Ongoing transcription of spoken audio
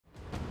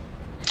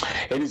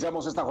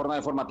Iniciamos esta jornada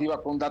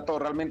informativa con un dato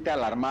realmente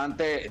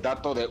alarmante,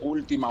 dato de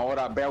última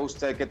hora. Vea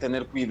usted que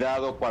tener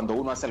cuidado cuando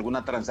uno hace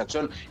alguna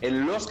transacción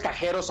en los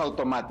cajeros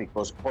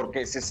automáticos,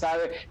 porque se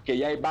sabe que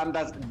ya hay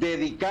bandas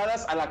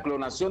dedicadas a la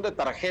clonación de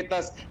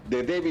tarjetas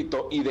de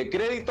débito y de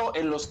crédito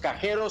en los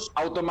cajeros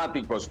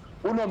automáticos.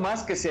 Uno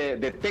más que se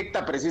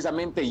detecta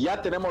precisamente,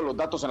 ya tenemos los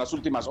datos en las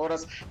últimas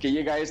horas que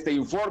llega este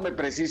informe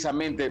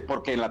precisamente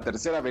porque en la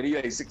Tercera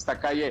Avenida y Sexta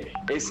Calle,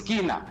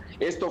 esquina,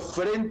 esto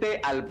frente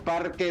al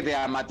Parque de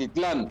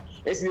Amatitlán,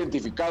 es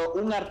identificado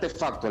un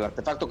artefacto, el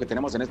artefacto que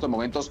tenemos en estos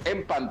momentos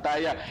en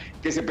pantalla,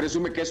 que se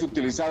presume que es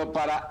utilizado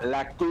para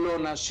la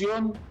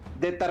clonación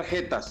de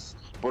tarjetas.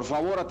 Por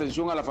favor,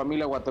 atención a la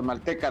familia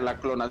guatemalteca, la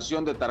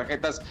clonación de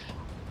tarjetas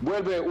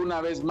vuelve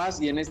una vez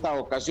más y en esta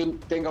ocasión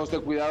tenga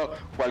usted cuidado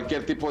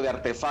cualquier tipo de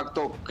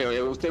artefacto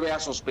que usted vea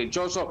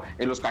sospechoso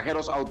en los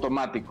cajeros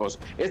automáticos.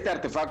 Este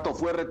artefacto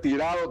fue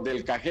retirado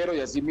del cajero y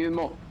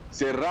asimismo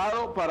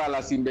cerrado para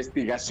las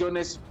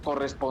investigaciones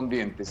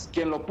correspondientes.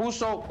 ¿Quién lo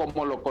puso?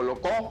 ¿Cómo lo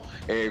colocó?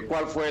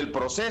 ¿Cuál fue el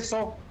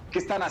proceso? ¿Qué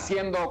están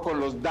haciendo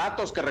con los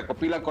datos que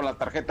recopilan con las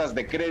tarjetas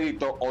de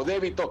crédito o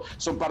débito?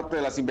 Son parte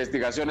de las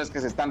investigaciones que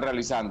se están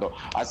realizando.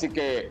 Así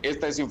que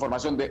esta es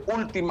información de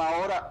última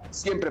hora.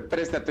 Siempre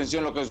preste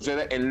atención a lo que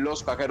sucede en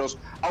los cajeros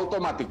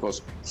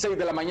automáticos. 6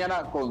 de la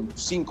mañana con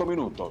 5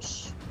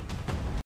 minutos.